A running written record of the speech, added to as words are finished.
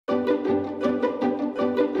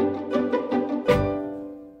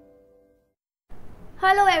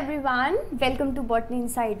Hello everyone, welcome to Botany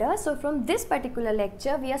Insider. So from this particular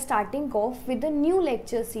lecture, we are starting off with a new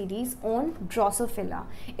lecture series on Drosophila.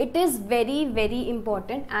 It is very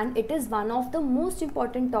important and it is one of the most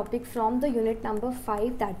important topic from the unit number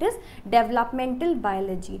 5, that is Developmental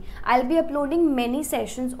Biology. I'll be uploading many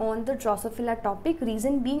sessions on the Drosophila topic,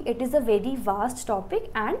 reason being it is a very vast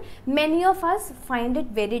topic and many of us find it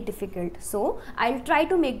very difficult. So I'll try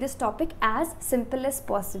to make this topic as simple as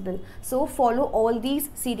possible. So follow all these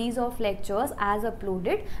series of lectures as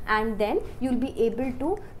uploaded and then you'll be able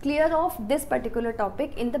to clear off this particular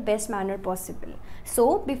topic in the best manner possible.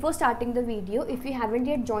 So before starting the video, if you haven't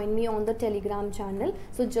yet joined me on the Telegram channel,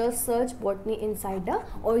 so just search Botany Insider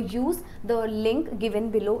or use the link given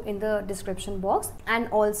below in the description box, and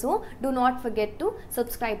also do not forget to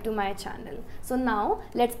subscribe to my channel. So now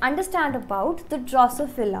let's understand about the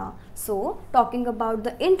Drosophila. So talking about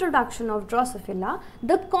the introduction of Drosophila,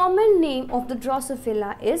 the common name of the Drosophila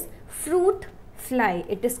is fruit fly.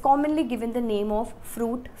 It is commonly given the name of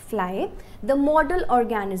fruit fly. The model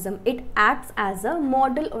organism, it acts as a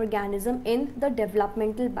model organism in the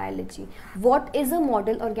developmental biology. What is a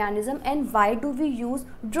model organism and why do we use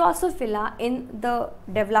Drosophila in the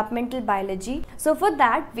developmental biology? So for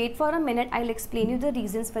that, wait for a minute, I'll explain you the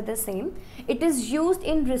reasons for the same. It is used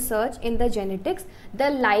in research in the genetics. The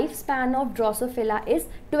lifespan of Drosophila is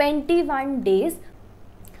 21 days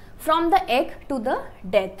from the egg to the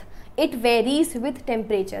death. It varies with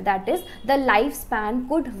temperature, that is the lifespan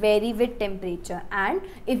could vary with temperature. And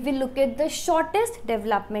if we look at the shortest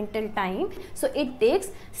developmental time, so it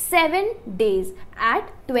takes 7 days at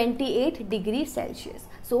 28 degrees Celsius.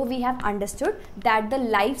 So we have understood that the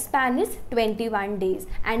lifespan is 21 days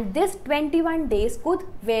and this 21 days could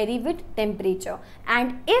vary with temperature,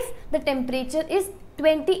 and if the temperature is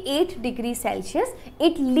 28 degrees Celsius,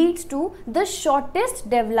 it leads to the shortest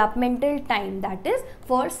developmental time, that is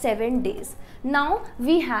for 7 days. Now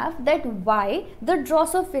we have that why the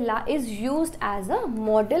Drosophila is used as a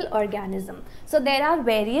model organism. So there are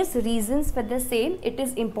various reasons for the same. It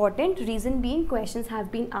is important, reason being questions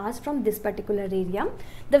have been asked from this particular area.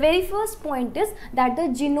 The very first point is that the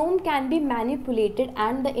genome can be manipulated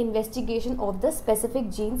and the investigation of the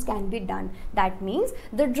specific genes can be done. That means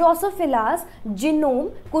the Drosophila's genome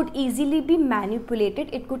could easily be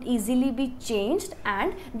manipulated, it could easily be changed,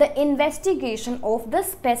 and the investigation of the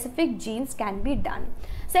specific genes can be done.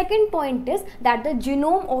 Second point is that the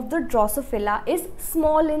genome of the Drosophila is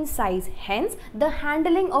small in size, hence the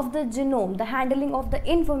handling of the genome, the handling of the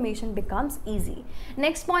information becomes easy.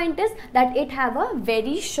 Next point is that it have a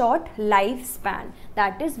very short lifespan,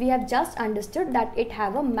 that is we have just understood that it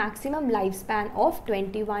have a maximum lifespan of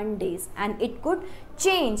 21 days and it could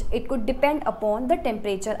change, it could depend upon the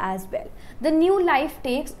temperature as well. The new life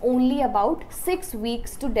takes only about 6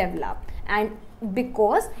 weeks to develop, and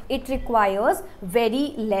because it requires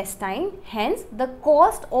very less time, hence the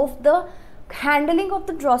cost of the handling of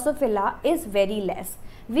the Drosophila is very less.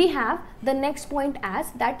 We have the next point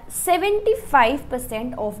as that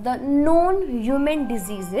 75% of the known human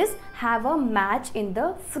diseases have a match in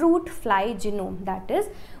the fruit fly genome, that is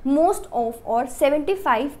most of or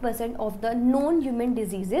 75% of the known human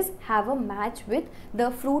diseases have a match with the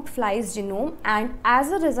fruit fly's genome, and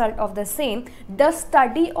as a result of the same, the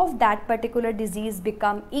study of that particular disease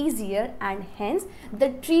become easier and hence the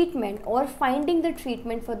treatment or finding the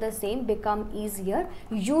treatment for the same become easier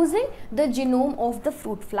using the genome of the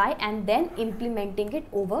fruit fly and then implementing it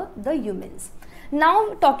over the humans.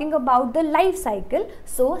 Now talking about the life cycle,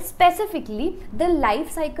 so specifically the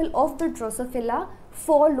life cycle of the Drosophila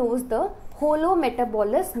follows the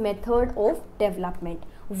holometabolous method of development.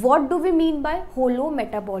 What do we mean by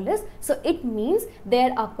holometabolous? So it means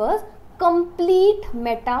there occurs complete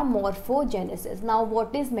metamorphogenesis. Now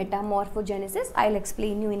what is metamorphogenesis? I'll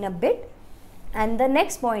explain you in a bit. And the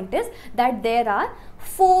next point is that there are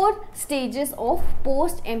 4 stages of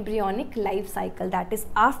post-embryonic life cycle, that is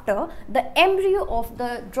after the embryo of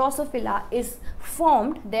the Drosophila is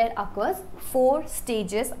formed, there occurs 4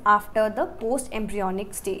 stages after the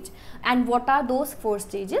post-embryonic stage. And what are those 4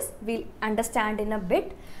 stages? We'll understand in a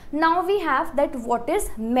bit. Now we have that what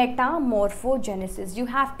is metamorphogenesis. You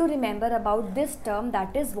have to remember about this term,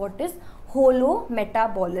 that is what is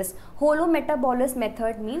holometabolous. Holometabolous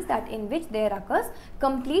method means that in which there occurs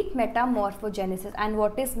complete metamorphogenesis. And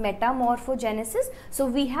what is metamorphogenesis? So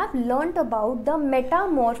we have learnt about the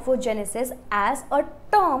metamorphogenesis as a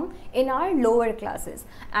term in our lower classes,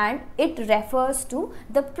 and it refers to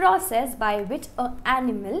the process by which an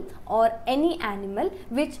animal or any animal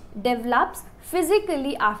which develops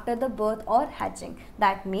physically after the birth or hatching.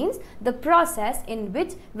 That means the process in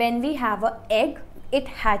which when we have an egg, it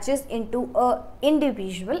hatches into a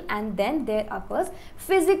individual, and then there occurs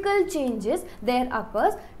physical changes, there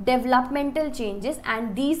occurs developmental changes,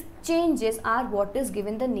 and these changes are what is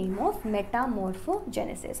given the name of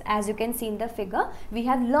metamorphogenesis. As you can see in the figure, we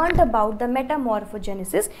have learned about the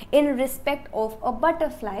metamorphogenesis in respect of a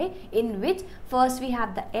butterfly, in which first we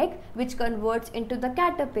have the egg which converts into the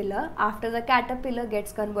caterpillar. After the caterpillar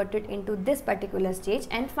gets converted into this particular stage,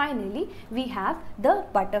 and finally we have the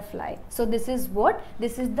butterfly. So this is what,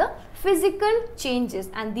 this is the physical changes,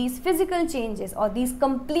 and these physical changes or these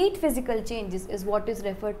complete physical changes is what is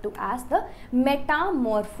referred to as the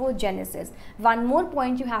metamorphogenesis. One more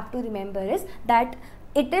point you have to remember is that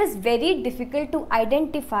it is very difficult to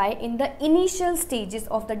identify in the initial stages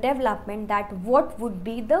of the development that what would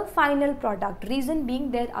be the final product. Reason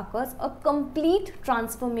being, there occurs a complete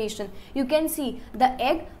transformation. You can see the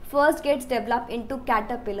egg first gets developed into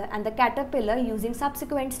caterpillar, and the caterpillar using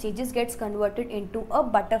subsequent stages gets converted into a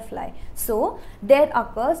butterfly. So there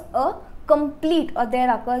occurs a complete, or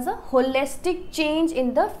there occurs a holistic change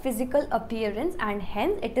in the physical appearance, and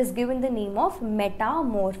hence it is given the name of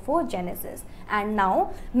metamorphogenesis. And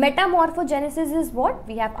now metamorphogenesis is what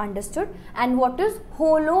we have understood. And what is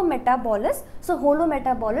holometabolous? So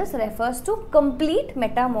holometabolous refers to complete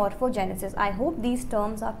metamorphogenesis. I hope these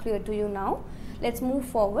terms are clear to you now. Let's move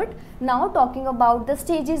forward. Now talking about the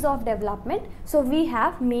stages of development. So we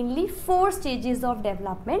have mainly 4 stages of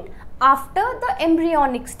development after the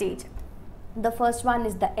embryonic stage. The first one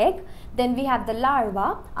is the egg, then we have the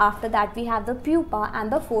larva, after that we have the pupa,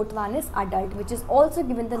 and the fourth one is adult, which is also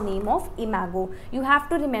given the name of imago. You have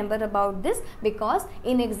to remember about this because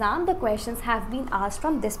in exam the questions have been asked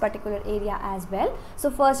from this particular area as well.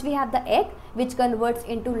 So first we have the egg which converts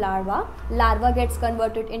into larva, larva gets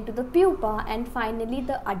converted into the pupa, and finally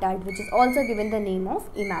the adult, which is also given the name of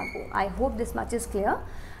imago. I hope this much is clear.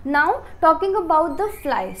 Now talking about the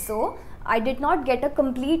fly. So I did not get a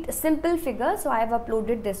complete simple figure, so I have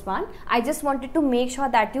uploaded this one. I just wanted to make sure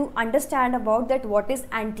that you understand about that what is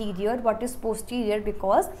anterior, what is posterior,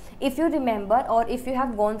 because if you remember or if you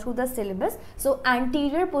have gone through the syllabus, so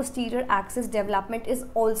anterior posterior axis development is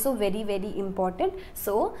also very important.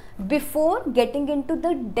 So before getting into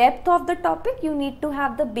the depth of the topic, you need to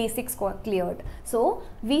have the basics cleared. So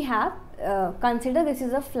we have consider this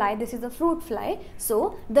is a fly, this is a fruit fly.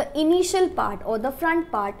 So the initial part or the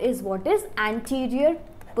front part is what is anterior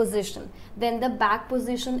position, then the back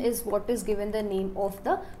position is what is given the name of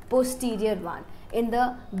the posterior one. In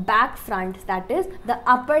the back front, that is the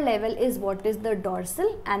upper level is what is the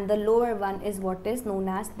dorsal, and the lower one is what is known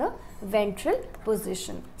as the ventral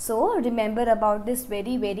position. So remember about this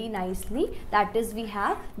very nicely, that is we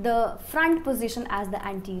have the front position as the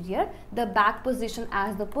anterior, the back position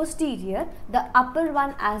as the posterior, the upper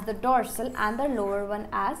one as the dorsal, and the lower one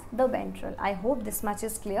as the ventral. I hope this much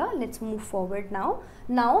is clear. Let's move forward now.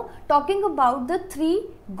 Now talking about the 3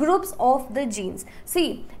 groups of the genes.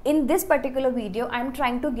 See, in this particular video I am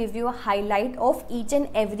trying to give you a highlight of each and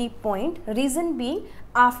every point. Reason being,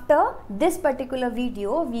 after this particular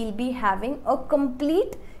video we will be having a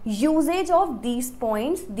complete usage of these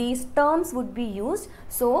points, these terms would be used.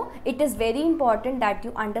 So it is very important that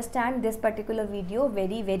you understand this particular video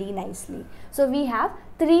very nicely. So we have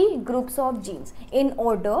 3 groups of genes. In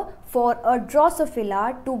order for a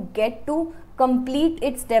Drosophila to get to complete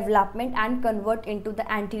its development and convert into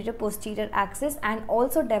the anterior posterior axis and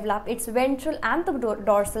also develop its ventral and the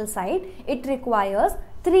dorsal side, it requires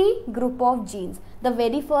 3 group of genes. The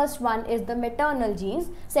very first one is the maternal genes,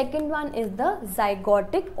 second one is the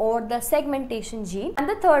zygotic or the segmentation gene, and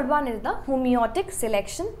the third one is the homeotic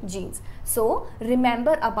selection genes. So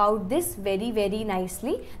remember about this very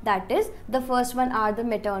nicely, that is the first one are the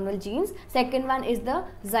maternal genes, second one is the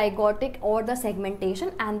zygotic or the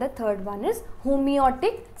segmentation, and the third one is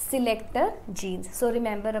homeotic selector genes. So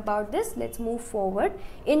remember about this. Let's move forward.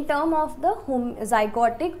 In terms of the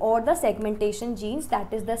zygotic or the segmentation genes,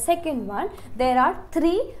 that is the second one, there are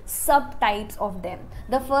 3 subtypes of them.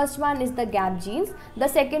 The first one is the gap genes, the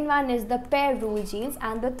second one is the pair rule genes,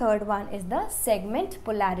 and the third one is the segment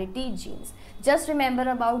polarity genes. Just remember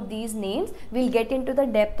about these names. We'll get into the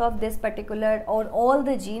depth of this particular or all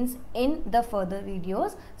the genes in the further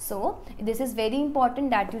videos. So this is very important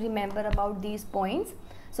that you remember about these points.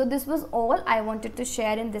 So this was all I wanted to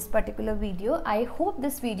share in this particular video. I hope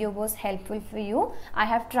this video was helpful for you. I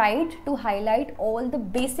have tried to highlight all the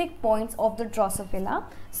basic points of the Drosophila.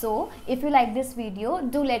 So if you like this video,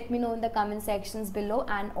 do let me know in the comment sections below,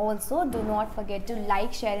 and also do not forget to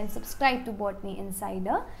like, share and subscribe to Botany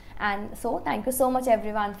Insider. And so thank you so much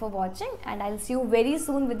everyone for watching, and I'll see you very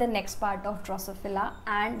soon with the next part of Drosophila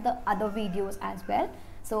and the other videos as well.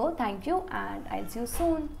 So thank you, and I'll see you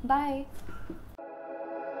soon. Bye.